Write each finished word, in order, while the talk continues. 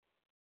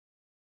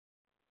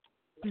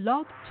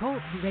Blog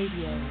Talk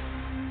Radio.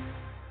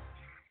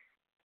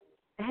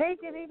 Hey,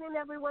 good evening,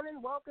 everyone,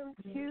 and welcome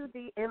to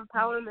the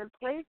Empowerment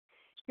Place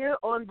here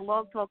on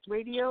Blog Talk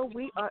Radio.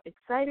 We are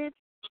excited.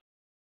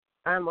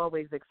 I'm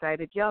always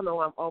excited. Y'all know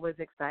I'm always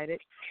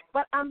excited.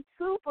 But I'm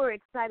super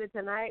excited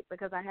tonight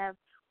because I have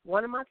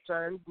one of my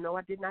sons. No,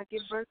 I did not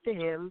give birth to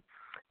him,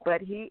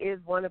 but he is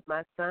one of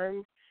my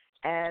sons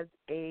as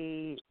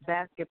a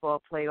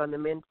basketball player on the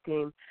men's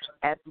team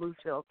at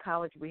Bluefield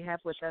College. We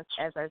have with us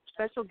as our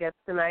special guest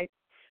tonight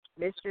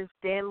Mr.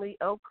 Stanley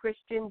L.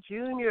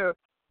 Jr.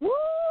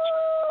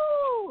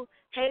 Woo!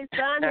 Hey,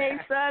 son,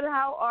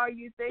 how are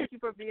you? Thank you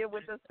for being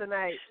with us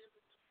tonight.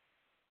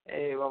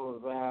 Hey, Mama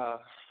Val.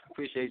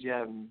 Appreciate you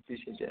having me.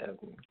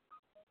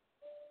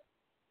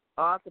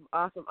 Awesome.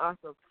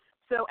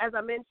 So, as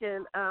I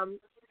mentioned,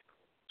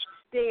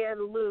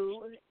 Stan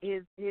Lou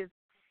is his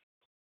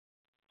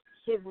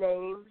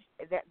name.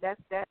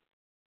 That's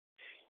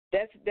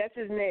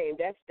his name.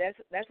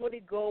 That's what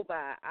he go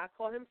by. I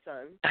call him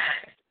son.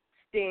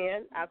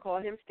 Stan. I call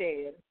him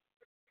Stan.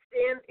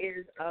 Stan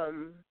is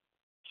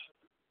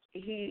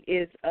he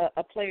is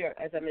a player,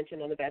 as I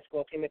mentioned, on the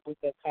basketball team at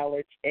Bluefield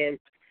College. And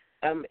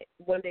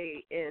one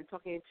day, in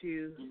talking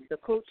to the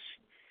coach,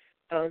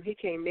 he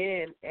came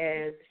in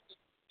and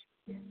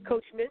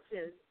Coach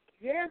mentioned,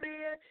 "Yeah,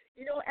 man,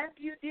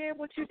 after you did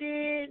what you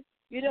did,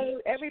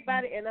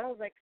 everybody." And I was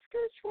like,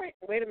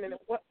 "Wait a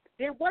minute, what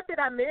did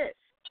I miss?"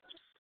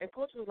 And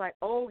Coach was like,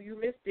 "Oh, you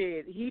missed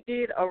it. He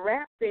did a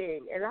rap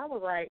thing." And I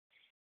was like,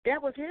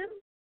 "That was him?"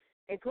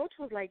 And Coach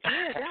was like,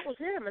 "Yeah, that was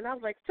him." And I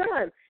was like,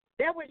 "Son,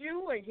 that was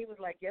you?" And he was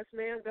like, "Yes,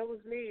 ma'am, that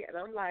was me." And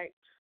I'm like,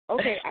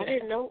 "Okay, I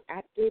didn't know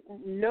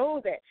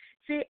that."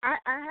 See, I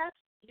have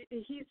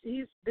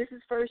he's this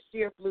is first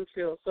year at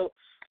Bluefield, so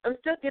I'm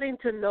still getting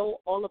to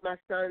know all of my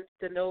sons,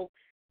 to know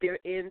their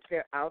ins,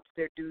 their outs,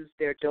 their do's,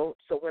 their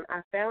don'ts. So when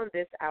I found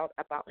this out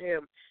about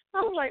him,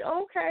 I was like,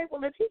 okay,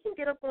 well, if he can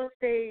get up on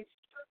stage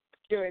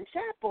during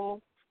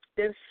chapel,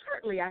 then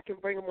certainly I can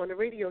bring him on the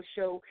radio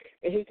show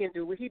and he can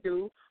do what he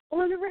do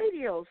on the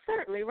radio.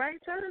 Certainly,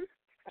 right, son?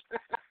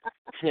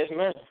 Yes,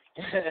 ma'am.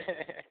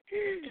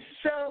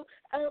 So,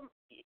 a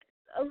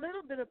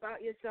little bit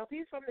about yourself.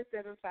 He's from the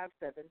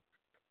 757.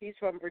 He's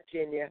from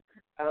Virginia.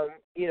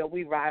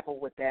 We rival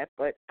with that,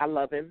 but I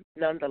love him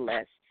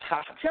nonetheless.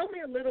 Tell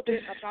me a little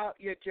bit about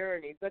your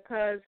journey,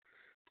 because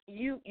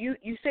you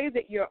say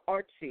that you're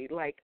artsy,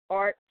 like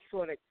art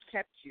sort of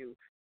kept you.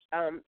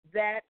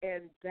 That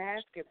and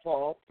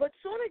basketball, but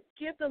sort of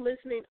give the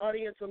listening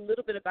audience a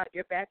little bit about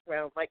your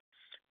background. Like,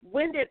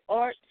 when did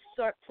art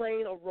start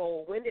playing a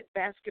role? When did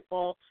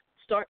basketball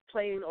start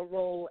playing a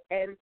role?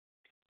 And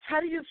how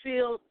do you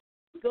feel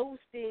those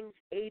things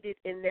aided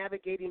in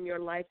navigating your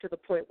life to the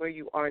point where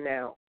you are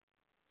now?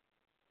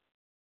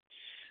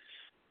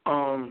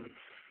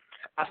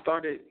 I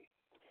started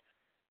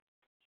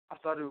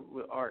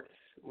with arts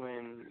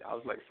when I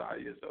was like 5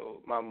 years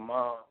old. My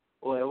mom,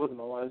 well, it wasn't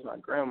my mom, it was my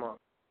grandma.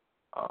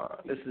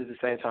 This is the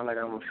same time like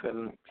I almost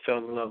fell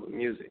in love with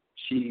music.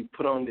 She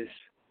put on this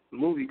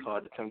movie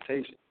called The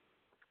Temptation.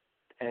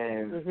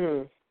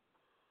 And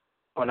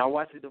when I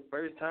watched it the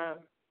first time,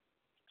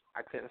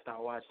 I couldn't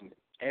stop watching it.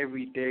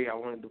 Every day I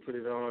wanted to put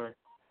it on.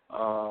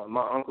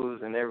 My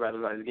uncles and everybody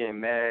was getting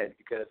mad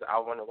because I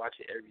wanted to watch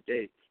it every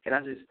day. And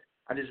I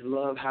just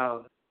love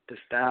how the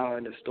style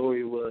and the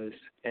story was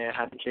and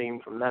how it came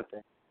from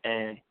nothing.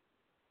 And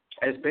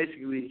that's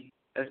basically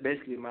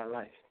my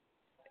life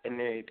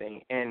and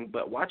everything.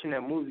 But watching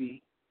that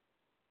movie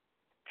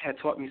had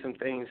taught me some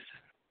things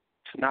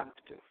not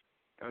to do.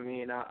 I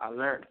mean, I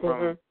learned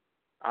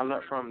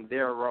from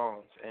their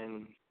wrongs,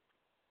 and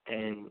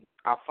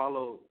I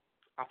followed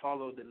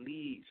the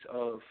leads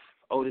of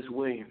Otis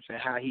Williams and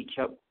how he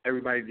kept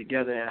everybody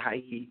together and how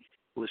he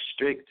was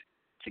strict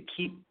to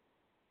keep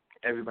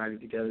everybody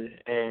together.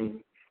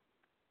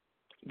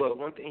 But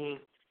one thing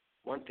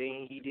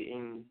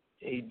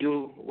he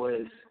do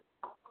was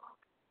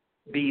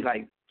be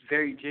like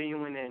very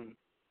genuine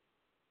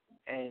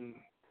and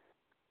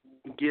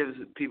gives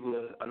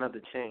people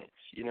another chance,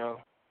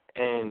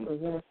 and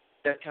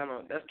that's kind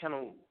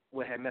of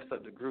what had messed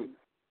up the group.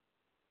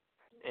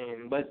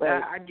 But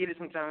I get it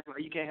sometimes.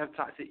 Like, you can't have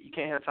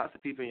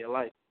toxic people in your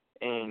life,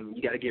 and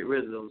you got to get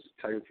rid of those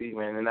type of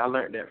people. And I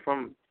learned that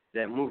from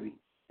that movie.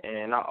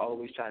 And I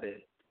always try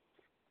to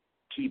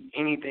keep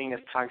anything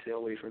that's toxic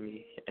away from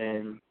me.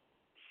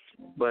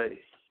 But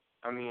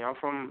I mean, I'm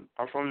from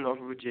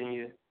Norfolk,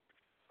 Virginia.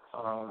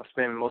 I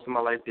spent most of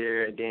my life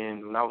there. And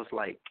then when I was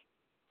like,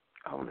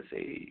 I want to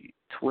say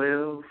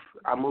 12,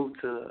 I moved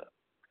to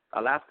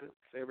Alaska,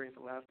 Fairbanks,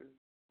 Alaska,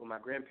 with my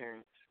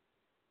grandparents.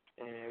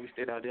 And we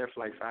stayed out there for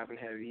like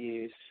 5.5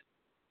 years.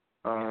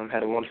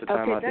 Had a wonderful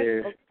time out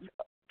there.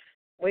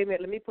 Wait a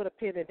minute, let me put a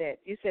pin in that.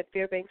 You said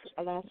Fairbanks,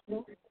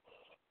 Alaska?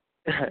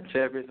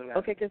 Fairbanks, Alaska.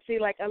 Okay, because see,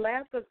 like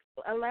Alaska's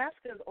on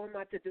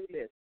my to-do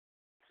list.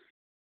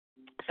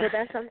 So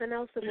that's something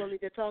else that we'll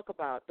need to talk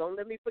about. Don't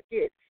let me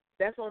forget.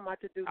 That's on my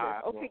to-do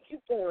list. Okay,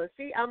 keep going.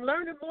 See, I'm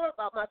learning more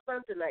about my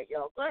son tonight,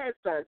 y'all. Go ahead,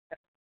 son.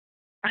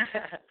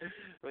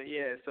 But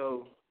yeah,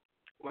 so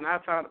when I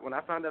found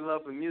that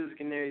love for music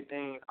and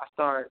everything, I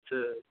started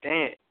to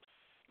dance.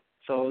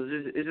 So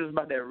it's just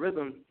about that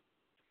rhythm.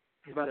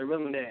 It's about the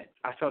rhythm that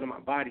I felt in my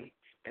body,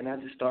 and I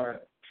just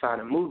started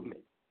finding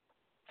movement.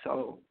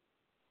 So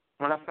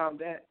when I found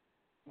that,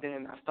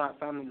 then I started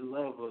finding the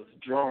love of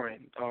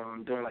drawing,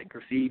 doing like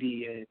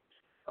graffiti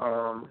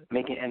and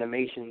making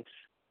animations,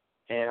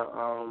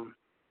 and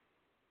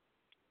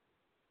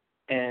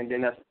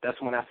then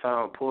that's when I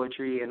found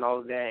poetry and all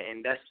of that,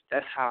 and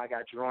that's how I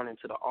got drawn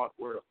into the art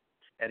world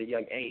at a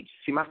young age.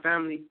 See, my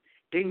family,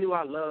 they knew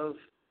I loved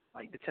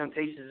like the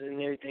Temptations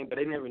and everything, but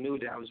they never knew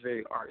that I was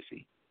very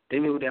artsy. They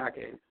knew that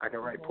I can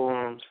write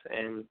poems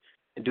and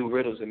do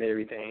riddles and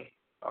everything,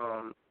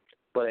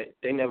 but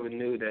they never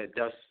knew that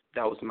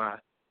that was my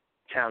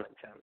talent.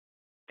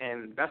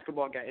 And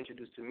basketball got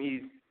introduced to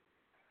me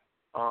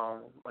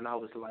when I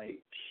was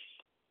like,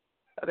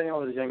 I think I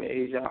was a young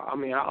age. I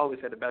mean, I always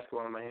had the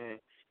basketball in my hand.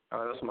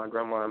 That's what my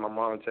grandma and my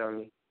mom would tell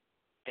me.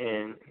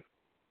 And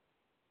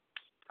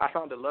I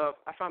found the love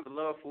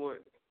for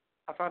it.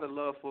 I found the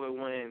love for it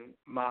when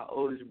my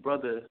oldest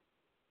brother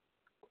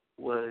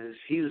was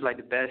like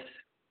the best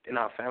in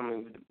our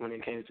family when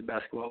it came to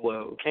basketball.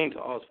 Well, it came to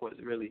all sports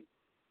really.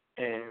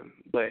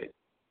 But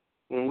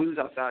when we was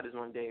outside this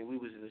one day, we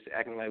was just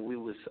acting like we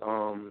was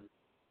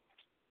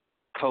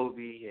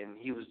Kobe and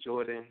he was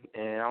Jordan,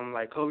 and I'm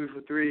like Kobe for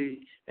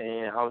three,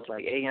 and I was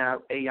like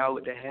A-out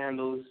with the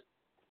handles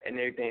and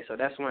everything. So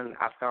that's when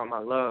I found my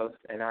love,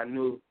 and I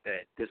knew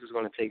that this was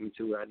going to take me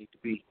to where I need to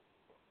be.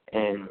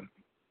 And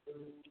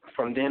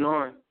from then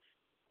on,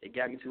 it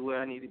got me to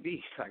where I need to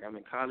be. Like I'm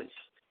in college,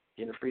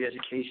 getting a free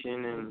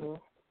education, and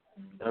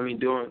I mean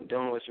doing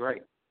what's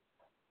right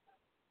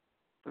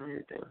and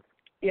everything.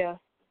 Yeah.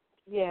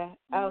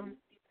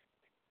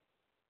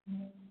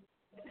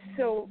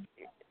 So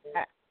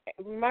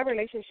my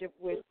relationship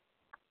with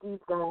these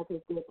guys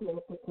has been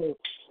complicated.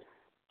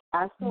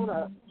 I sort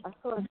of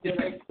get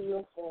a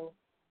feel for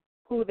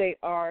who they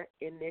are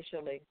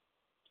initially.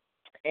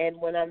 And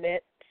when I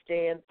met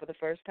Stan for the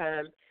first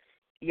time,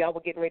 y'all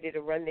were getting ready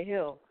to run the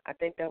hill. I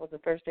think that was the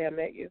first day I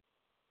met you.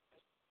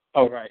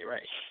 Oh, right.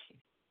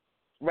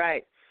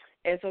 Right.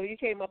 And so you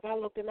came up, I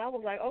looked, and I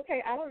was like,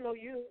 okay, I don't know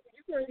you.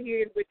 You weren't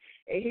here.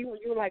 And you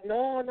were like,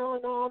 no,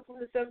 I'm from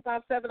the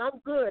 757. I'm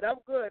good.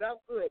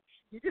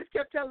 You just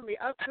kept telling me,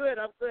 I'm good.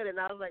 And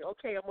I was like,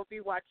 okay, I'm going to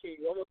be watching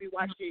you.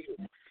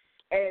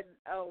 And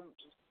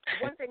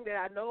one thing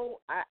that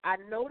I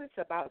noticed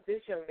about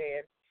this young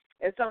man,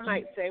 and some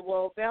might say,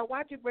 well, Val,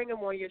 why'd you bring him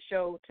on your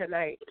show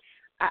tonight?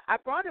 I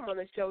brought him on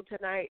the show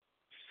tonight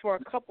for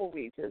a couple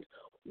reasons.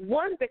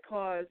 One,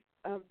 because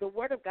the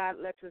Word of God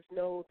lets us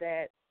know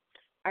that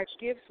our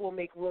gifts will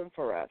make room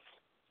for us.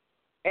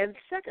 And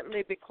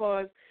secondly,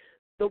 because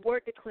the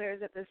Word declares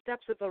that the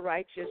steps of the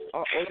righteous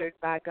are ordered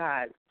by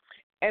God.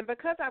 And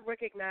because I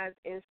recognize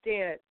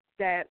instead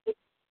that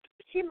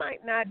he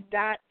might not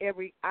dot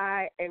every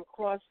I and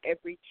cross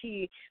every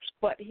T,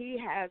 but he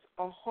has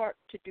a heart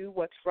to do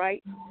what's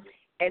right.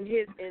 And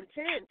his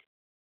intent,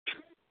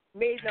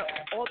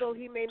 although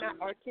he may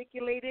not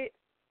articulate it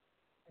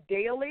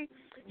daily,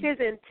 his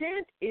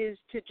intent is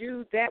to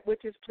do that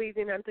which is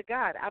pleasing unto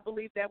God. I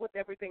believe that with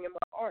everything in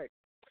my heart.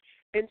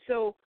 And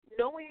so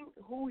knowing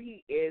who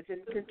he is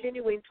and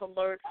continuing to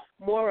learn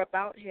more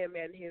about him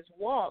and his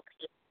walk,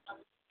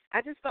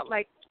 I just felt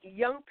like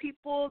young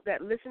people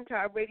that listen to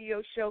our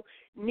radio show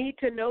need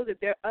to know that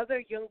there are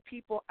other young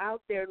people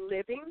out there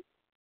living,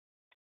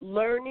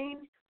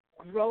 learning,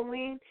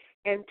 growing,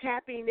 and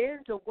tapping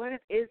into what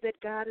it is that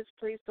God has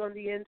placed on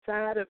the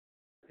inside of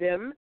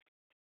them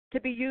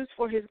to be used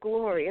for his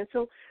glory. And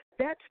so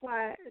that's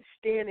why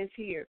Stan is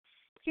here.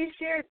 He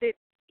shared that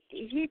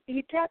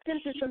he tapped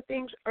into some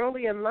things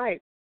early in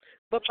life,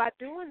 but by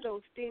doing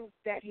those things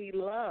that he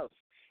loves.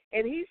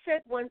 And he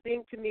said one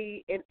thing to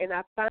me, and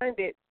I find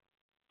it,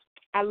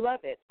 I love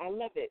it.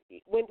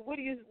 What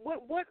is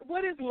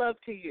love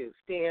to you,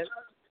 Stan?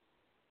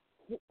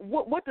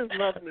 What does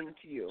love mean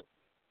to you?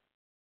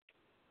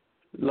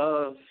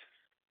 Love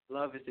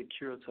is the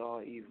cure to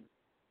all evil.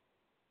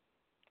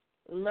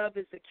 Love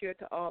is the cure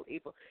to all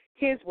evil.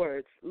 His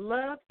words,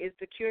 love is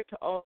the cure to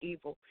all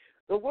evil.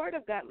 The Word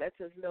of God lets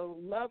us know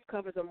love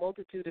covers a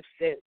multitude of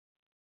sins.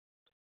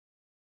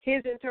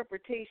 His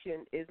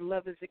interpretation is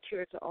love is the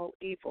cure to all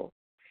evil.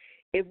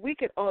 If we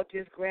could all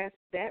just grasp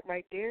that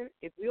right there,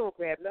 if we don't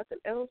grab nothing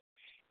else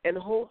and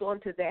hold on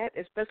to that,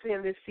 especially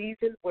in this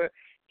season where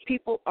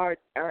people are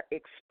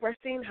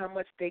expressing how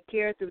much they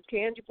care through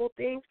tangible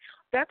things,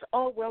 that's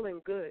all well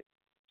and good.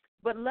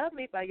 But love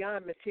me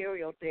beyond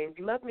material things.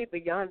 Love me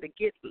beyond the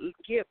gift.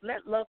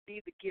 Let love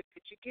be the gift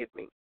that you give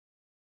me.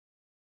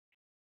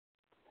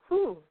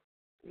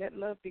 Let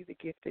love be the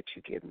gift that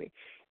you give me.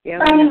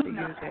 Yeah, I'm going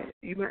to have to use that.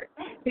 You might.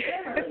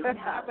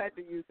 I've had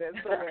to use that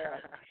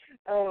somewhere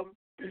else.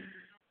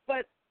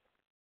 But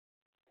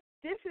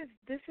this is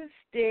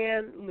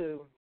Stan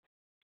Lou.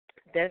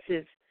 That's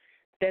his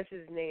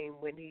name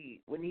when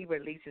he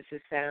releases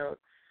his sound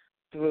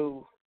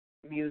through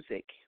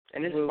music.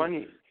 And it's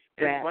funny.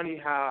 It's funny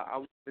how I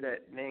went for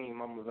that name,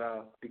 Mama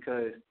Val,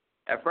 because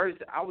at first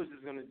I was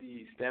just gonna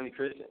be Stanley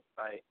Christian.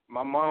 Like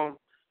my mom,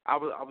 I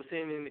was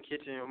sitting in the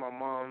kitchen with my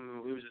mom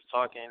and we were just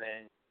talking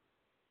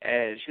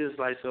and she was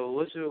like, so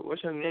what's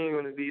your name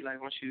gonna be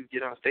like once you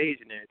get on stage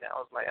and everything? I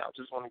was like, I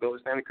just want to go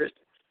with Stanley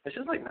Christian. And she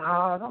was like,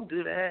 nah, don't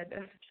do that.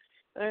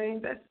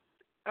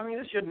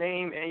 That's your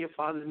name and your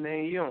father's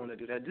name. You don't want to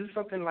do that. Do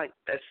something like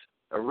that's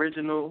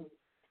original.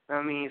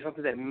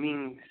 Something that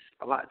means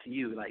a lot to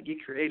you. Like,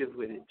 get creative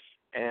with it.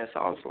 And so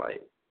I was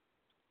like,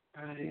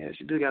 yeah,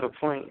 she do got a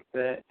point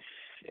that,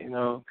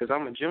 because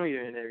I'm a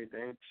junior and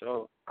everything.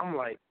 So I'm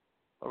like,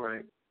 all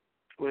right,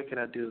 what can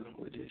I do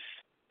with this?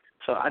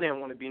 So I didn't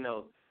want to be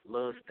no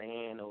Lil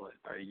Stan or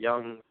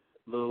Young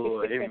Lil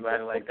or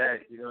everybody like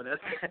that.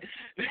 That's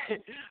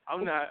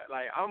I'm not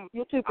like I'm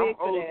old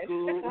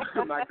school.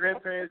 My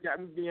grandparents got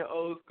me being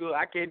old school.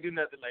 I can't do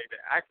nothing like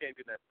that. I can't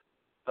do nothing.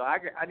 So I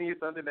need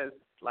something that's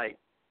like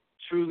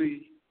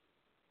truly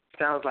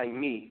sounds like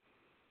me.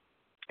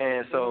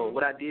 And so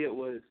what I did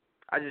was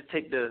I just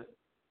take the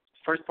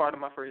first part of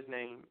my first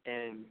name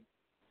and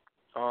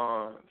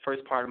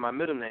first part of my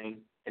middle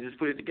name and just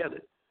put it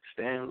together,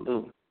 Stan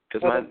Lou.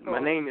 Because my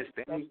name is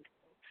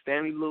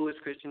Stanley Lewis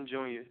Christian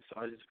Jr., so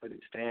I just put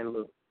it Stan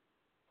Lou.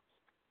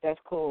 That's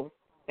cool.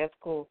 I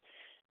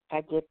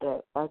get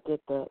that.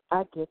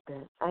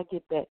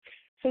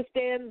 So,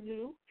 Stan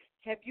Lou,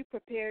 have you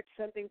prepared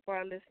something for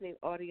our listening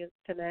audience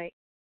tonight?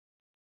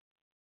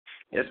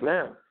 Yes,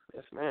 ma'am.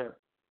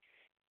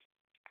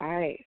 All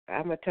right.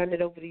 I'm going to turn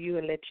it over to you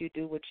and let you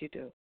do what you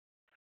do.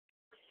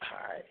 All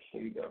right.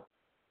 Here we go.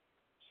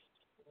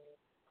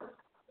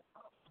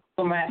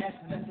 So my essence,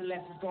 that's the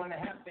lesson's going to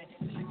happen.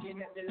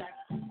 Looking at the life,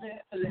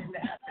 letting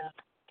it happen.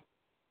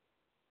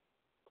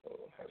 Oh,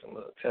 having a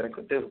little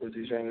technical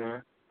difficulties right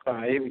now. All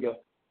right, here we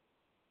go.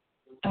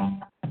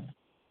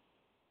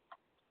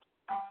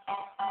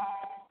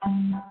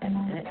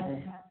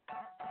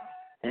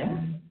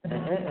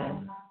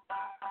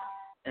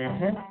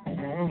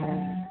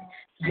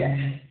 Yeah,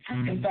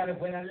 it started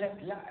when I left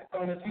live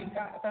on the 3-5.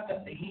 I thought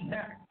the heat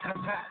knocked. I'm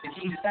hot, the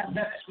keys stop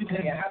nuts. We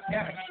play a hot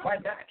guy. Why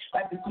not?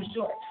 Life is too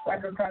short.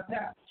 Like her cross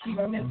out. She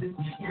reminisces,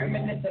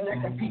 reminiscing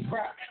like a peak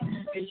rock.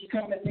 Is she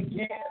coming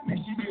again? Man,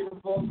 she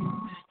beautiful.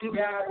 To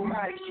God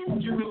Almighty, she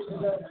from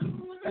Jerusalem.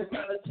 Her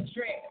smile is a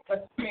strength,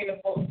 but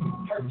meaningful.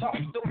 Her talk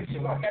stupid, she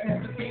walk I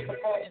never seen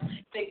before.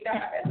 Thick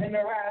eyes and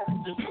her eyes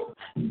is the truth.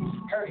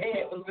 Her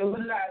head was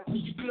visualized when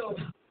she flew.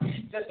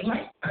 Just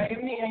like I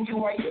am me and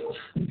you are you.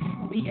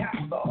 We out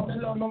for all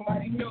alone,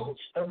 nobody knows.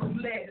 The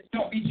roulette,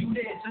 don't be you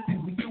there. Just do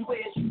what you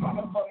wish. You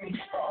follow for me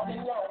all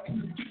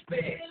along. You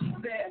said,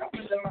 I'm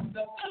feeling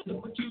myself.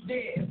 Look what you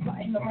did.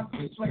 Flying on my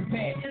feet, sweat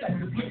man. Like a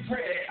good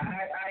prayer. I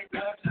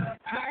love her.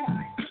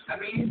 I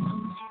mean,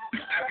 I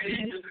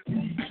really do.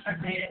 I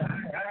said, I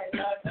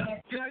love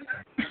her.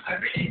 I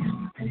really do.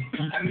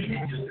 I mean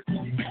it do. I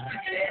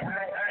said, I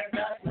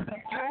love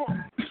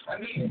her. I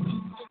mean,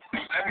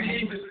 I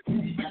really do. I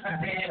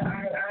said, I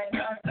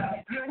love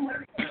her.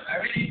 I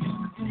really do.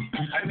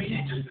 I mean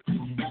it do.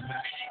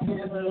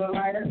 She's a little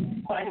lighter,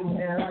 fighting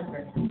with her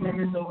lighter.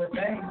 Maybe it's over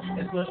things,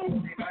 it's what she's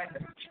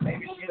reminder.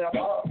 Maybe she's a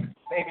ball,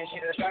 maybe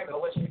she's a striker.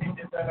 What she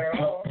thinks is on her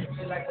own.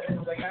 She like to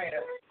move like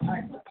Ida.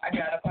 I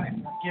got a pipe,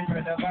 give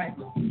her the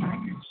Viper.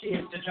 She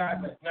is the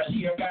driver, now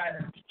she a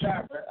rider.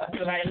 Driver, I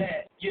feel like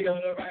that, you know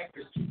the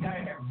Rikers.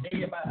 Diner, they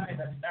get behind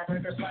her, now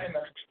Riker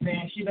Slimer.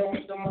 Man, she don't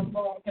answer my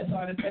phone, it's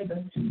hard to send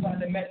her. Saw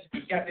the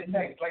message, got the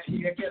text like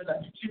she a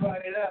killer. She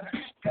brought it up,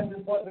 cause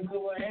it wasn't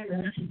cool in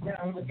her. Now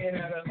I'm looking at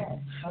her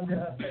phone, I'm the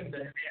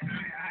offender. I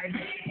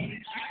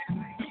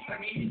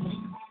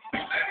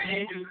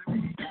really do.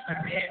 I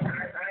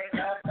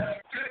love her.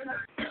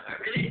 I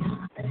really do.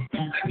 I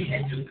mean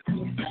it do.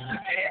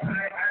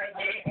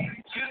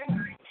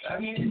 I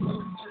mean it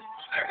do.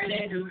 I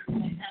really do.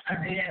 I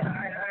really love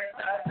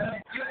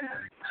her.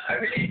 I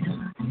really do.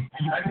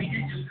 I mean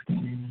it do.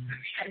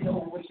 I know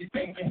what you're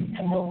thinking.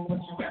 I know what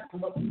you're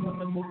rapping. What we're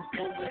gonna move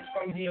forward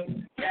from here.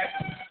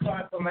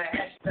 Sorry for my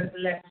ass, that's the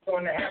last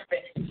going to happen.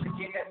 She's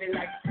looking at me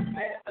like,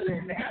 I let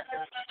it happen.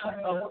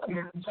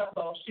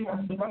 She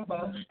wants to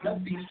rumble. No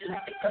beef, she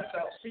like to cuss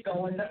out. She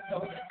going nuts,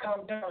 so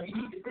calm down. You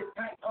need to sit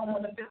tight. I don't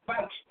want to fist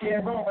fight.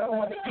 They're wrong, I don't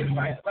want to get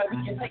right. Like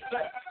we can take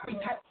flight. We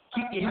tight,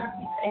 keep you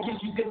happy, and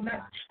give you good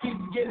night. Keep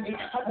you give me, I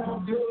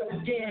won't do it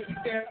again. You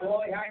there,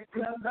 boy, I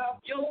love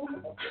you.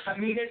 I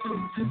mean it too.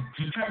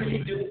 I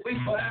really do. We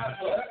for out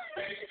for us.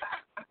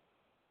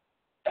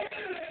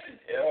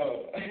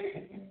 Yo.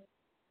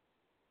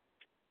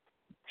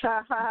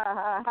 Ha ha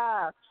ha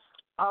ha.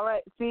 All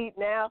right, see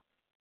now.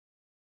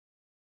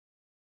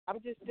 I'm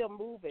just still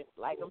moving.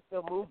 Like I'm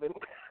still moving.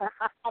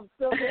 I'm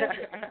still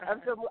moving.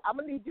 I'm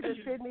gonna need you to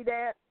send me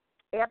that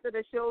after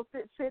the show.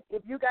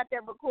 If you got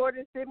that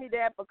recording, send me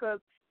that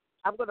because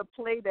I'm gonna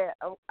play that.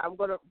 I'm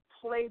gonna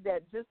play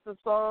that just the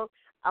song.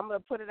 I'm gonna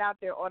put it out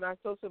there on our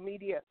social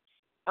media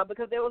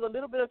because there was a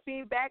little bit of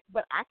feedback,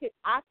 but I could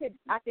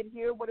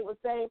hear what it was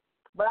saying.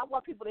 But I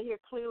want people to hear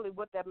clearly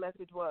what that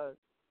message was.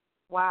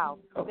 Wow.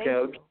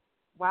 Okay.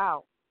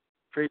 Wow.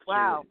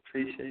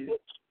 Appreciate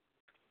it.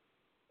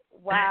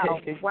 Wow.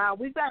 Wow.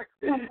 We've got a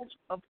couple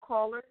of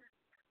callers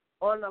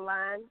on the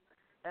line.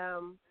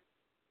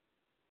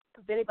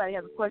 If anybody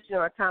has a question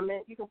or a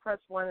comment, you can press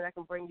 1 and I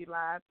can bring you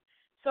live.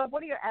 So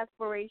what are your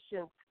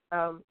aspirations,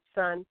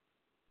 son?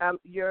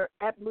 You're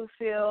at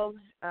Bluefield.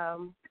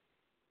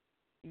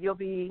 You'll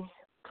be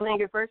playing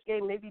your first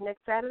game maybe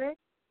next Saturday?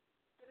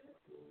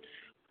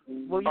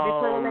 Will you be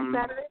playing next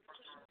Saturday?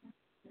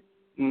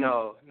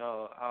 No.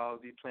 I'll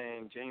be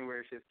playing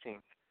January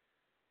 15th.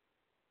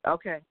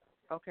 Okay.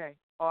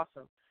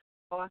 Awesome.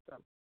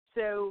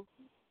 So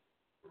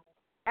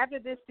after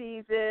this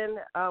season,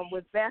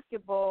 with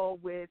basketball,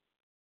 with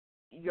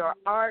your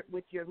art,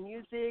 with your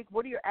music,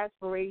 what are your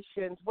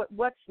aspirations?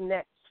 What's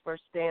next for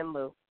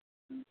Stanley?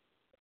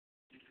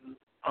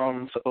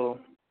 So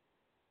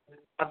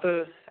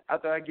after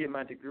I get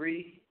my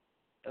degree,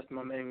 that's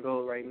my main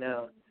goal right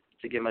now,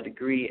 to get my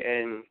degree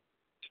and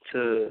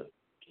to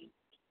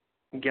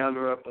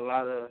gather up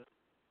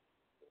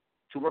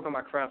to work on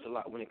my craft a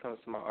lot when it comes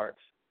to my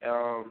arts.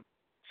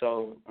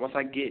 So once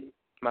I get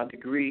my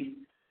degree,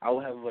 I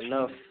will have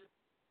enough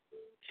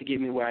to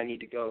get me where I need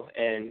to go.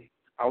 And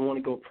I want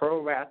to go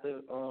pro right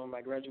after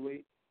I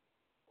graduate,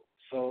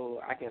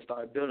 so I can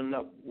start building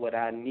up what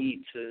I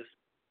need to,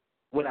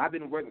 what I've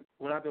been working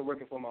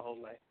for my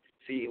whole life.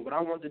 See, what I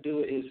want to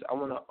do is I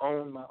want to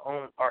own my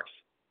own arts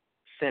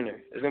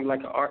center. It's going to be like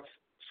an arts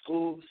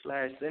school /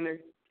 center.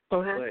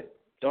 But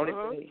the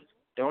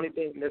only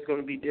thing that's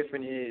going to be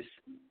different is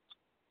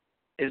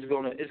it's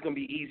going to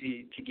be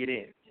easy to get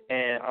in.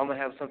 And I'm going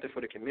to have something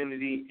for the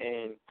community,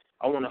 and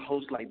I want to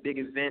host like big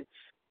events,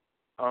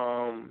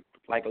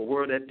 like a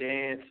World of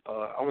Dance.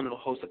 I want to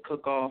host a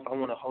cook-off. I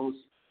want to host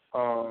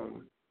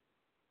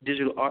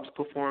digital arts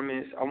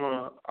performance. I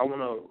want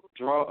to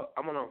draw.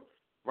 I want to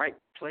write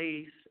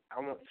plays. I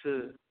want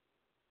to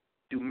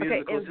do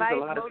musicals. Invite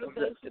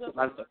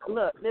motivational.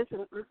 Look,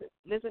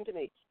 listen to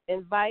me.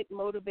 Invite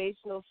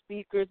motivational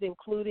speakers,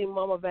 including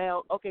Mama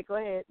Val. Okay, go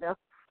ahead now.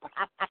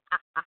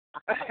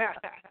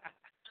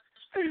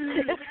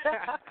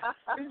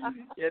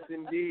 Yes,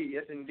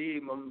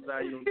 indeed, Mama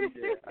Val, you'll be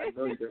there. I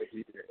know you're gonna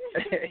be there.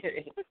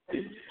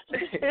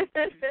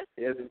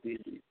 Yes,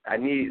 indeed. I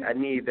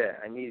need that.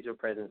 I need your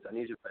presence. I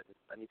need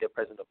that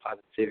presence of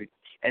positivity,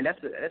 and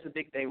that's a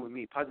big thing with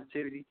me.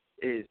 Positivity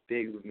is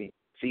big with me.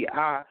 See,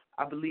 I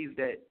believe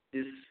that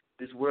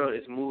this world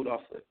is moved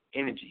off of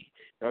energy.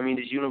 You know what I mean?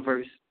 This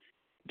universe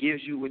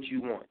gives you what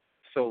you want.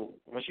 So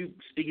once you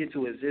speak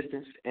into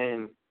existence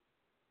and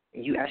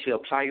you actually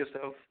apply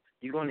yourself,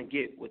 you're going to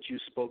get what you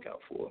spoke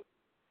out for.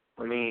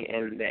 I mean,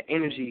 and that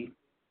energy,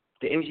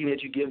 the energy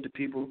that you give to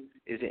people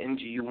is the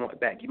energy you want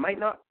back. You might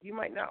not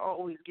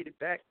always get it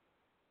back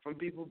from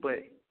people, but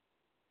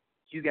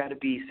you got to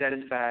be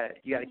satisfied.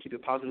 You got to keep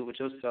it positive with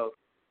yourself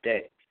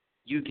that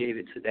you gave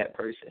it to that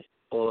person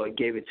or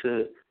gave it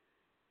to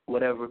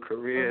whatever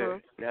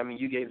career. I mean,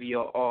 you gave it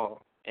your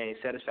all and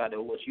satisfied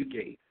with what you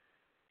gave.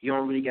 You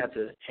don't really got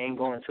to hang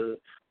on to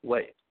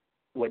what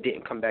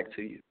didn't come back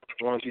to you,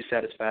 as long as you're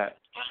satisfied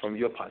from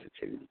your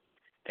positivity.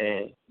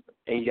 And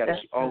you got to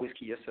always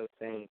keep yourself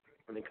sane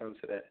when it comes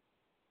to that.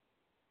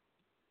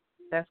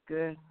 That's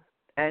good.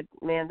 And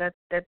man,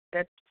 that's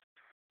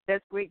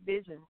great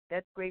vision.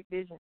 That's great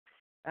vision.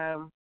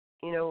 You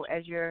know,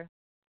 as you're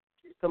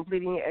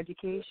completing your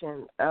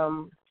education,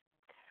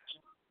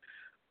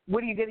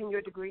 what are you getting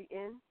your degree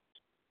in?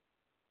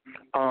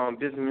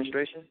 Business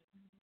administration.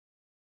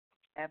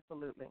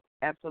 Absolutely.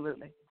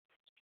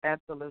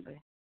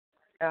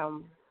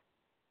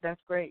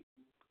 That's great.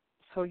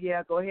 So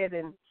yeah, go ahead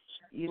and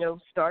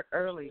start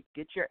early.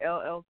 Get your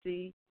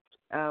LLC.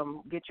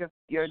 Get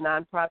your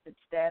nonprofit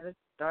status.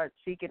 Start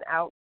seeking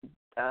out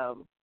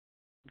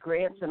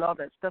grants and all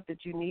that stuff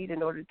that you need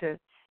in order to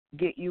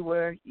get you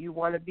where you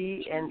want to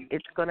be, and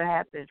it's going to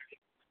happen.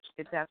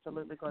 It's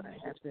absolutely going to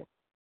happen.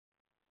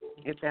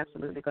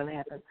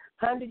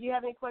 Hon, did you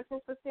have any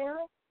questions for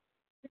Stanley?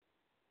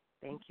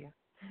 Thank you.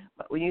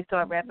 But when you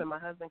started rapping, my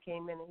husband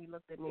came in and he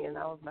looked at me and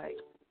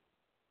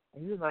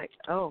he was like,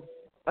 oh.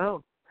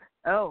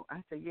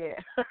 I said, yeah.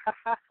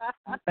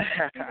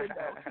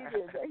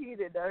 He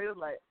didn't know. He was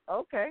like,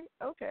 okay.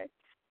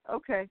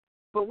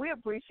 But we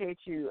appreciate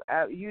you.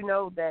 You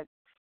know that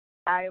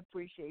I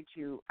appreciate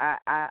you.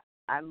 I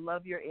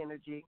love your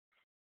energy.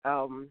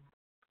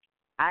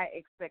 I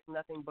expect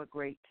nothing but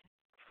great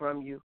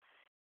from you.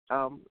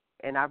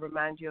 And I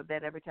remind you of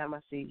that every time I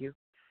see you.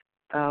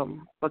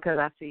 Because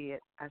I see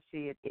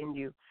it in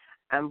you.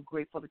 I'm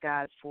grateful to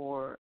God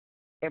for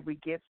every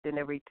gift and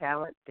every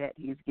talent that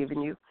He's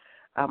given you.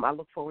 I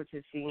look forward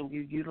to seeing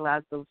you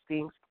utilize those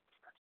things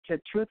to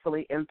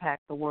truthfully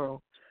impact the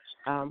world,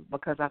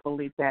 because I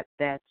believe that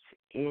that's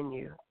in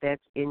you.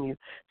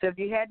 So if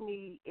you had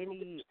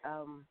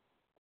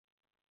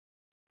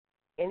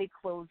any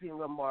closing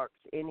remarks,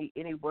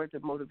 any words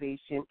of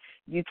motivation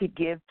you could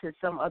give to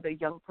some other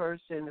young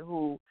person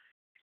who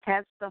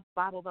has stuff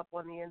bottled up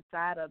on the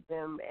inside of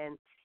them, and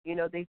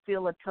they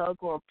feel a tug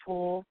or a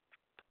pull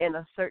in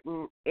a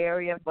certain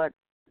area, but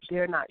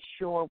they're not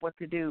sure what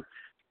to do,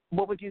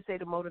 what would you say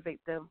to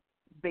motivate them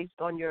based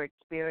on your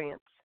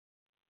experience?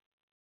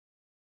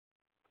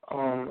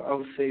 I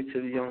would say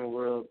to the young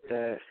world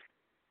that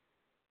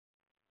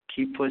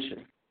keep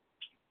pushing.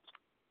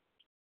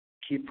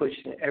 Keep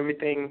pushing.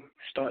 Everything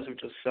starts with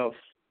yourself.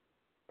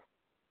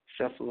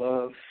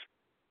 Self-love,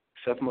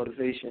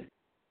 self-motivation.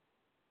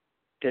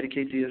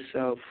 Dedicate to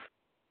yourself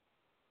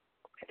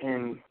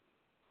and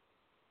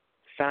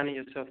finding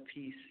yourself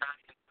peace.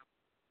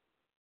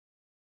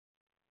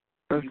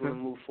 You're gonna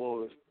move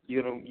forward.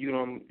 You're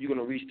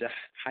gonna reach the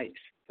heights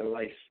in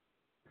life.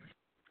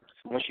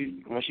 So once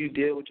you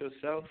deal with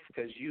yourself,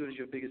 because you is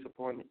your biggest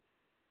opponent.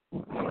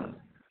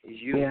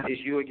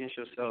 It's you against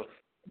yourself.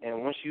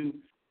 And once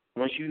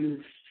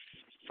you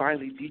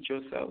finally beat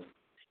yourself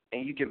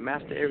and you can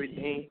master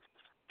everything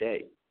that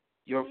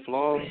your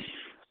flaws,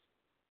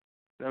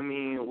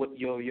 what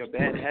your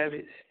bad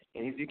habits,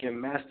 and if you can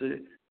master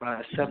it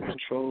by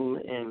self-control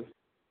and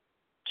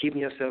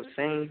keeping yourself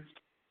sane,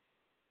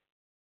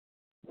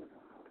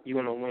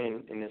 you're going to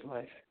win in this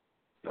life,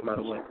 no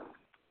matter what.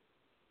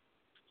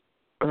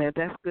 Yeah,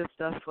 that's good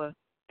stuff for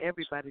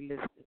everybody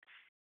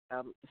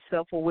listening.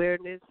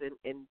 Self-awareness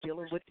and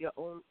dealing with your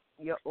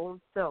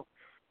own self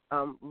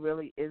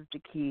really is the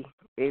key.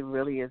 It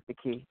really is the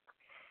key.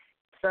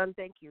 Son,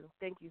 thank you.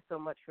 Thank you so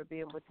much for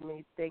being with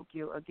me. Thank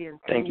you again.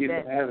 Thank you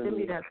for having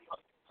me.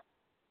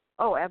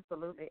 Oh,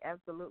 absolutely,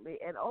 absolutely.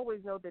 And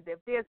always know that if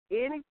there's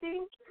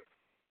anything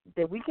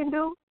that we can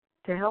do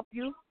to help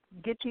you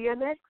get to your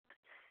next,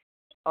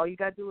 all you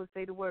got to do is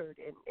say the word,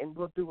 and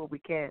we'll do what we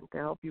can to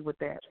help you with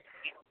that.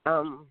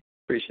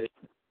 Appreciate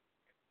it.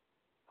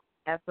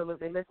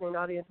 Absolutely. Listening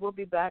audience, we'll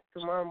be back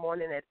tomorrow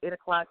morning at 8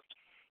 o'clock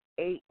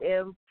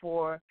a.m.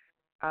 for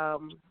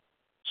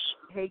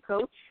Hey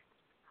Coach.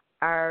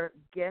 Our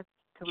guest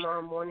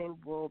tomorrow morning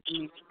will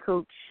be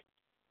Coach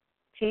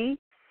T.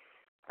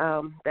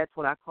 That's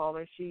what I call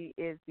her. She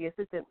is the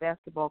assistant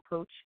basketball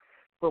coach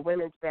for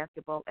women's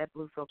basketball at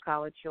Bluefield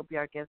College. She'll be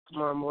our guest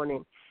tomorrow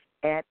morning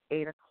at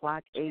 8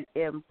 o'clock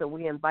a.m. So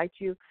we invite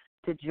you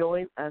to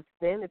join us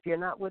then. If you're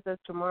not with us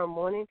tomorrow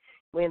morning,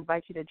 we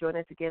invite you to join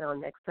us again on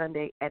next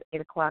Sunday at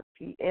 8 o'clock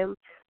p.m.,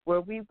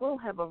 where we will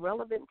have a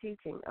relevant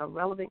teaching, a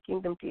relevant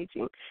kingdom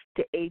teaching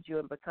to aid you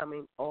in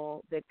becoming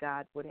all that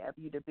God would have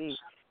you to be.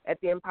 At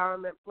the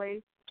Empowerment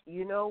Place,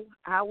 you know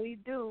how we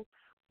do.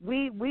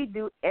 We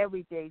do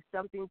every day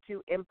something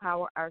to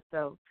empower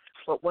ourselves.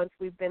 But once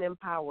we've been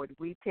empowered,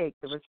 we take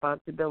the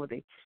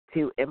responsibility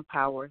to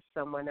empower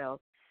someone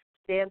else.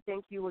 Stan,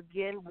 thank you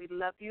again. We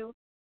love you.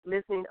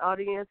 Listening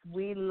audience,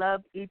 we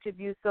love each of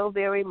you so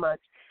very much,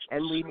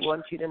 and we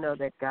want you to know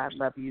that God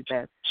loves you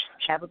best.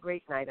 Have a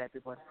great night,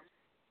 everyone.